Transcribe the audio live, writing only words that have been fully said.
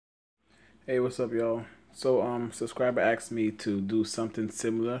Hey, what's up, y'all? So, subscriber asked me to do something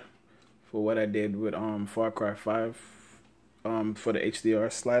similar for what I did with Far Cry 5 for the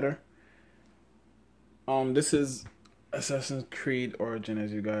HDR slider. This is Assassin's Creed Origin,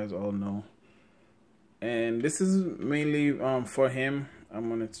 as you guys all know, and this is mainly for him. I'm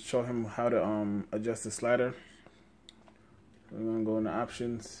gonna show him how to adjust the slider. We're gonna go into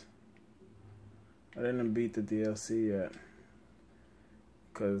options. I didn't beat the DLC yet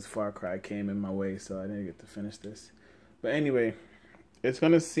because Far Cry came in my way, so I didn't get to finish this. But anyway, it's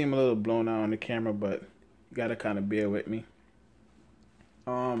gonna seem a little blown out on the camera, but you gotta kind of bear with me.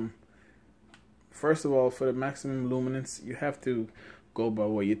 First of all, for the maximum luminance, you have to go by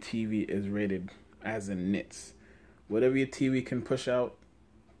what your TV is rated as in nits. Whatever your TV can push out,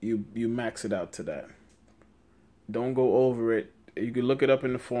 you max it out to that. Don't go over it. You can look it up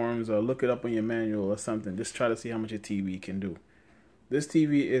in the forums or look it up on your manual or something. Just try to see how much your TV can do. This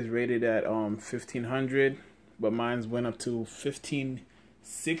TV is rated at 1500, but mine's went up to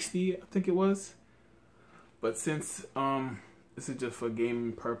 1560, I think it was. But since this is just for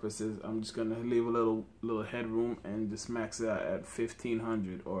gaming purposes, I'm just gonna leave a little headroom and just max it out at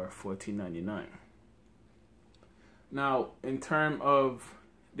 1500 or 1499. Now, in terms of,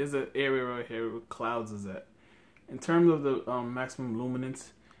 there's an area right here where clouds is at. In terms of the maximum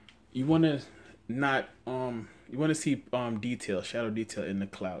luminance, you wanna not you want to see detail, shadow detail in the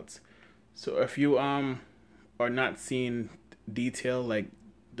clouds. So if you are not seeing detail like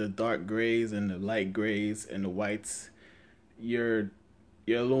the dark grays and the light grays and the whites, your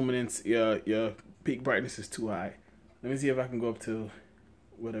luminance, your peak brightness is too high. Let me see if I can go up to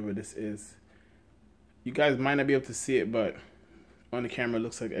whatever this is. You guys might not be able to see it, but on the camera it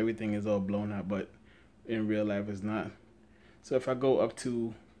looks like everything is all blown out, but in real life it's not. So if I go up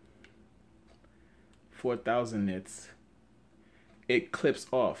to 4000 nits, it clips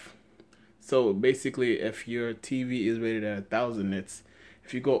off. So basically, if your TV is rated at 1000 nits,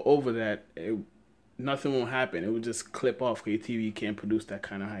 if you go over that, nothing will happen. It will just clip off because your TV can't produce that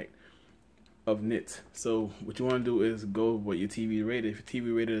kind of height of nits. So what you want to do is go with what your TV rated. If your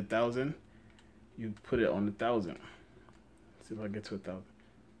TV rated 1000, you put it on 1000. Let's see if I get to 1000.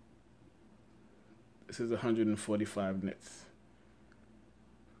 This is 145 nits.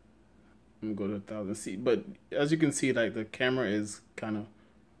 I'm gonna go to 1000. See, but as you can see, like the camera is kind of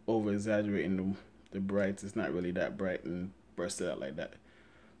over exaggerating the brights. It's not really that bright and burst it out like that.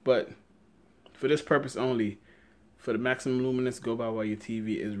 But for this purpose only, for the maximum luminance, go by what your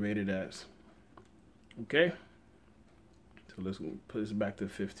TV is rated as. Okay. So let's put this back to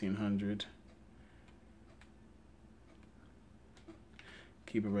 1500.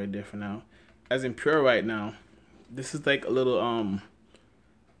 Keep it right there for now. As in pure right now, this is like a little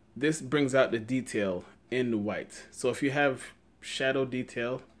this brings out the detail in the white. So if you have shadow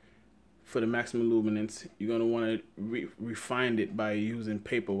detail for the maximum luminance, you're going to want to refine it by using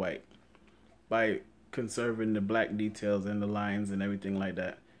paper white, by conserving the black details and the lines and everything like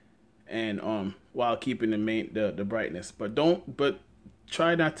that, and while keeping the brightness. But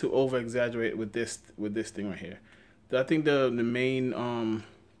try not to over exaggerate with this thing right here. I think the main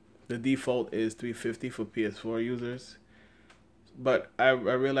the default is 350 for PS4 users. But I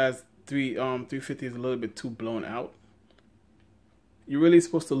realized 350 is a little bit too blown out. You're really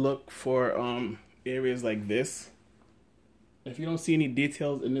supposed to look for areas like this. If you don't see any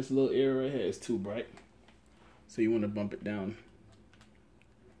details in this little area right here, it's too bright. So you want to bump it down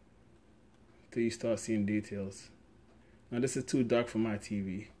till you start seeing details. Now this is too dark for my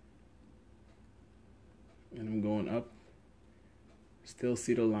TV. And I'm going up. Still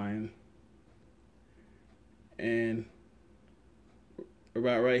see the line. And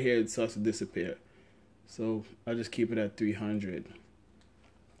about right here it starts to disappear, so I'll just keep it at 300.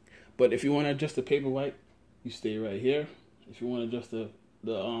 But if you want to adjust the paper white, you stay right here. If you want to adjust the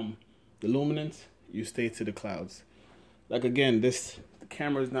luminance, you stay to the clouds. Like again, the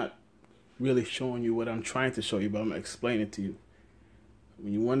camera is not really showing you what I'm trying to show you, but I'm gonna explain it to you.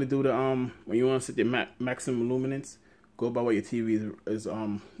 When you want to do the when you want to set your maximum luminance, go by what your TV is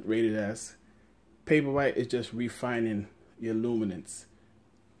rated as. Paper white is just refining your luminance.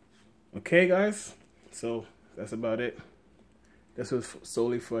 Okay, guys, so that's about it. This was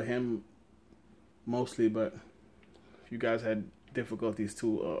solely for him mostly, but if you guys had difficulties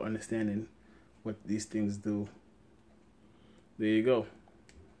too understanding what these things do, there you go.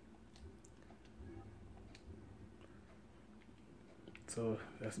 So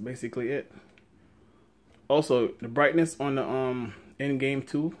that's basically it. Also, the brightness on the in game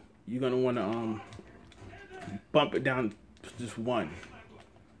too, you're gonna want to bump it down to just one.